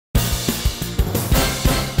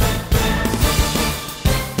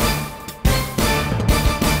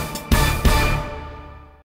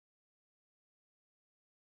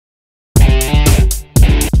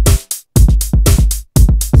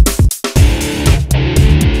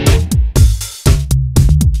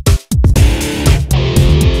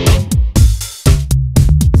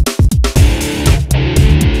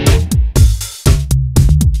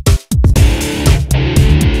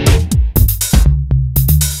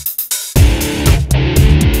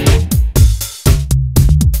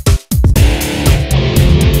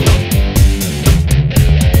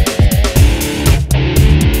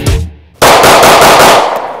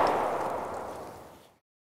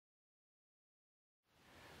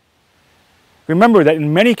Remember that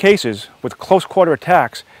in many cases with close quarter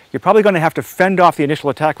attacks, you're probably going to have to fend off the initial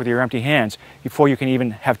attack with your empty hands before you can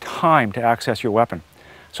even have time to access your weapon.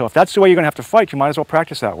 So if that's the way you're going to have to fight, you might as well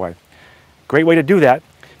practice that way. Great way to do that: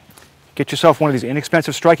 get yourself one of these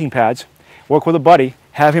inexpensive striking pads, work with a buddy,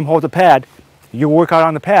 have him hold the pad, you work out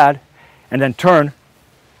on the pad, and then turn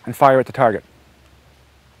and fire at the target.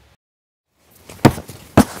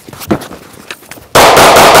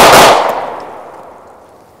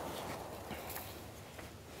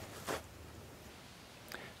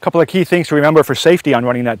 A couple of key things to remember for safety on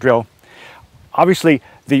running that drill. Obviously,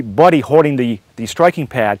 the buddy holding the striking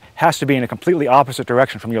pad has to be in a completely opposite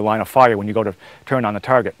direction from your line of fire when you go to turn on the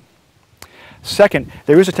target. Second,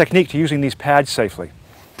 there is a technique to using these pads safely.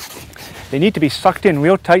 They need to be sucked in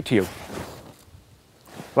real tight to you,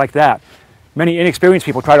 like that. Many inexperienced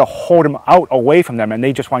people try to hold them out away from them and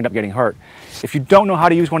they just wind up getting hurt. If you don't know how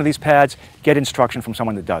to use one of these pads, get instruction from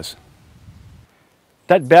someone that does.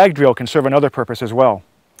 That bag drill can serve another purpose as well.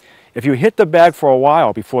 If you hit the bag for a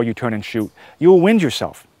while before you turn and shoot, you will wind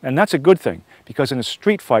yourself. And that's a good thing, because in a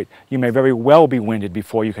street fight, you may very well be winded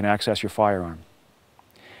before you can access your firearm.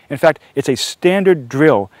 In fact, it's a standard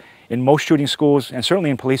drill in most shooting schools, and certainly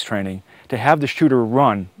in police training, to have the shooter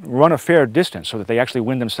run a fair distance so that they actually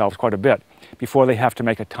wind themselves quite a bit before they have to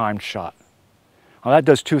make a timed shot. Well, that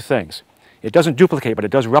does two things. It doesn't duplicate, but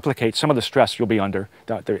it does replicate some of the stress you'll be under,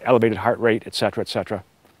 the elevated heart rate, etc., etc.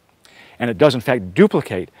 And it does, in fact,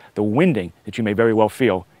 duplicate the winding that you may very well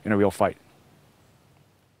feel in a real fight.